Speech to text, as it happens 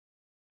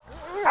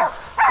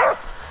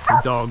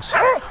Good dogs.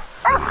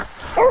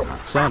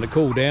 Starting to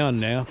cool down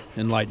now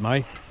in late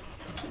May.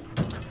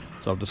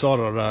 So I've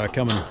decided I'd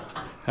come and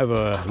have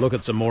a look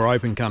at some more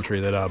open country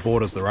that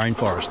borders the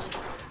rainforest.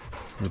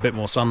 There's a bit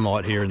more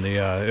sunlight here in the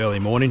early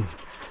morning.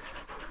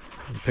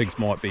 The pigs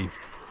might be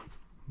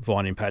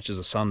finding patches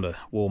of sun to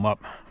warm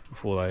up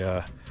before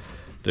they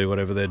do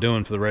whatever they're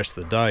doing for the rest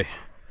of the day.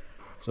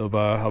 So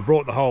I've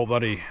brought the whole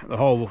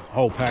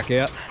pack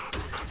out.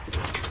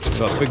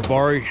 Got Big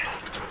Borry,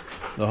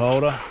 the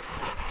holder.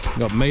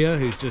 Got Mia,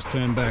 who's just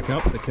turned back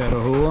up, the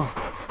Catahoula.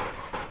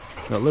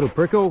 Got Little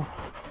Prickle,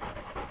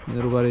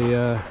 little buddy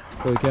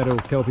Billy Cattle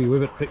Kelpie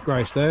Wibbit Pit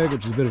Grey Stag,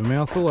 which is a bit of a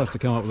mouthful. I have to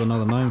come up with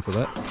another name for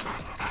that.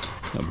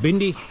 Got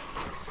Bindi,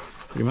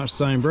 pretty much the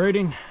same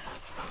breeding.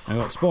 And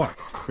got Spike,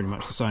 pretty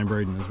much the same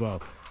breeding as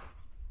well.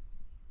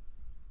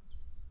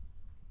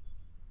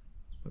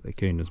 But they're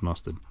keen as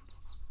mustard.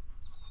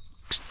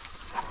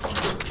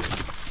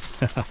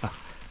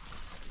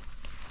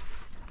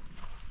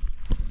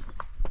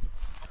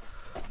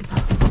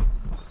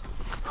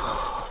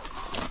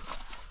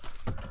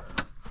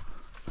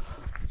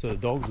 So the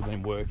dogs have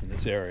been working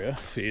this area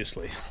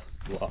fiercely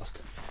the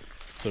last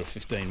sort of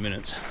 15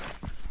 minutes.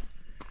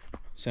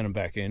 Sent them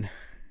back in.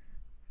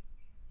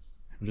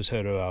 I've just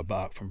heard a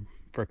bark from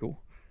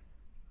Prickle.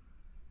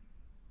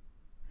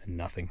 And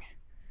nothing.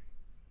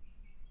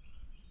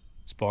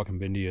 Spike and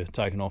Bindi are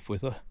taken off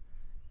with her.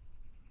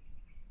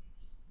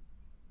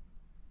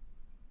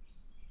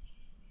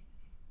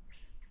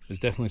 There's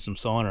definitely some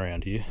sign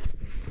around here.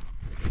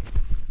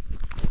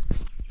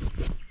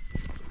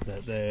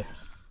 That there.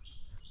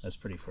 That's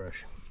pretty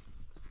fresh.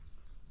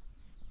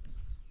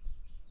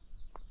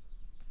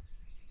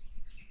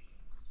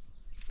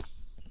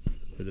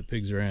 But the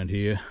pigs around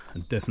here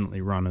are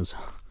definitely runners.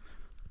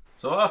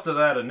 So after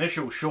that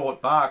initial short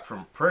bark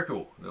from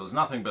Prickle, there was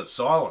nothing but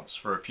silence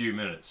for a few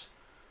minutes.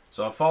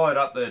 So I followed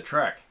up their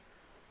track,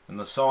 and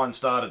the sign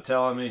started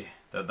telling me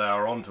that they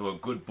were onto a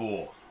good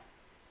boar.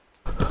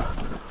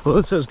 Well,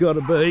 this has got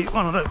to be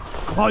one of the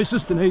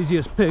closest and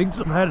easiest pigs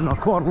I've had in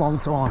quite a long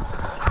time.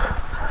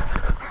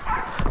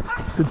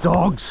 Good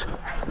dogs.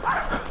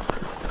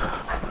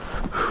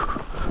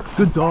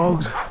 Good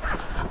dogs.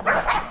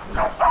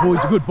 Oh,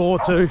 he's a good boar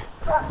too.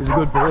 He's a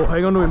good boar.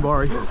 Hang on to him,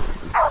 Borry.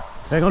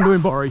 Hang on to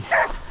him, Borry.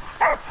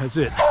 That's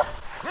it.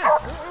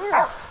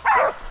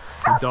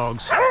 Good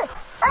dogs.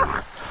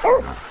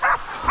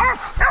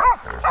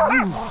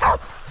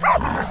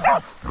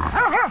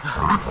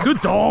 Good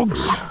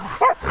dogs.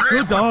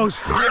 Good dogs.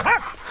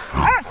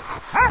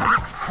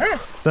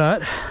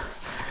 That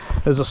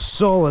is a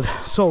solid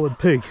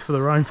pig for the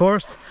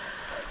rainforest.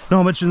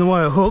 Not much in the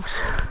way of hooks.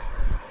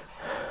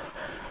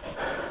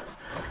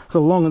 A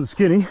little long and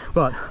skinny,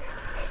 but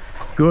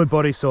good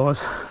body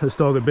size. This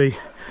dog would be,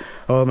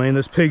 oh, I mean,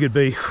 this pig would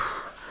be,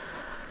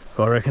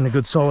 I reckon, a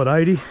good solid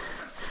 80.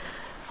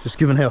 Just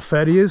given how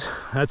fat he is.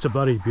 That's a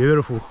bloody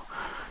beautiful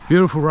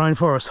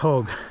rainforest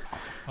hog.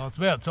 Well, it's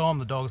about time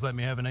the dogs let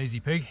me have an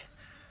easy pig.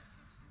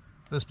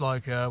 This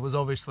bloke was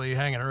obviously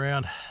hanging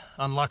around,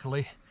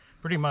 unluckily,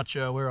 pretty much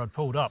where I'd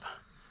pulled up.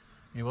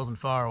 He wasn't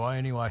far away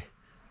anyway.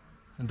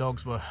 And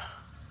dogs were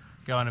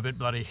going a bit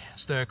bloody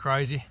stir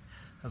crazy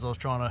as I was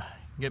trying to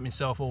get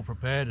myself all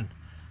prepared and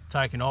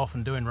taking off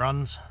and doing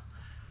runs.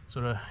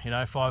 Sort of, you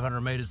know, 500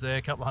 metres there,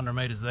 a couple of 100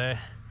 metres there.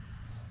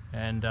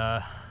 And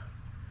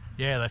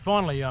yeah, they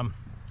finally,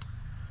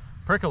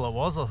 Prickle it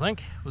was, I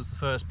think, was the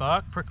first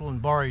bark. Prickle and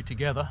Borry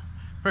together.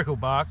 Prickle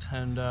barked,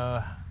 and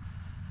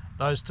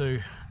those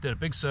two did a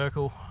big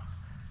circle,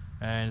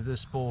 and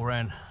this boar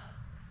ran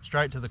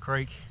straight to the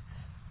creek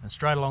and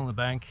straight along the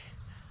bank,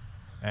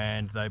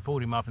 and they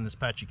pulled him up in this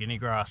patch of guinea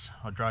grass.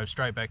 I drove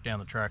straight back down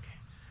the track,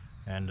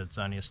 and it's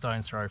only a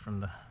stone's throw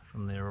from the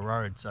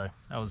road, so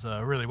that was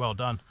really well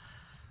done.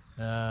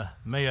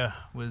 Mia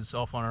was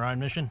off on her own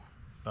mission,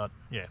 but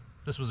yeah,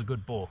 this was a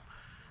good boar.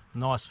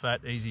 Nice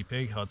fat easy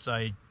pig. I'd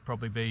say he'd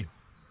probably be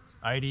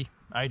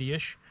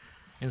 80-ish.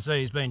 You can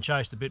see he's been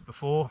chased a bit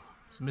before.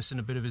 He's missing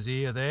a bit of his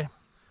ear there.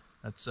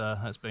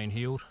 That's been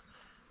healed,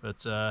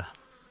 but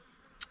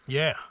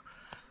yeah,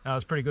 no,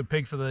 it's a pretty good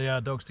pig for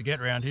the dogs to get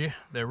around here.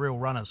 They're real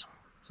runners.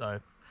 So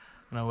I'm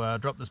going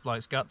to drop this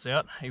bloke's guts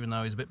out, even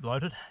though he's a bit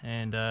bloated,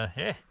 and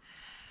yeah,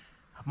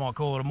 I might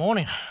call it a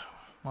morning.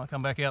 Might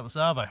come back out this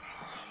arvo.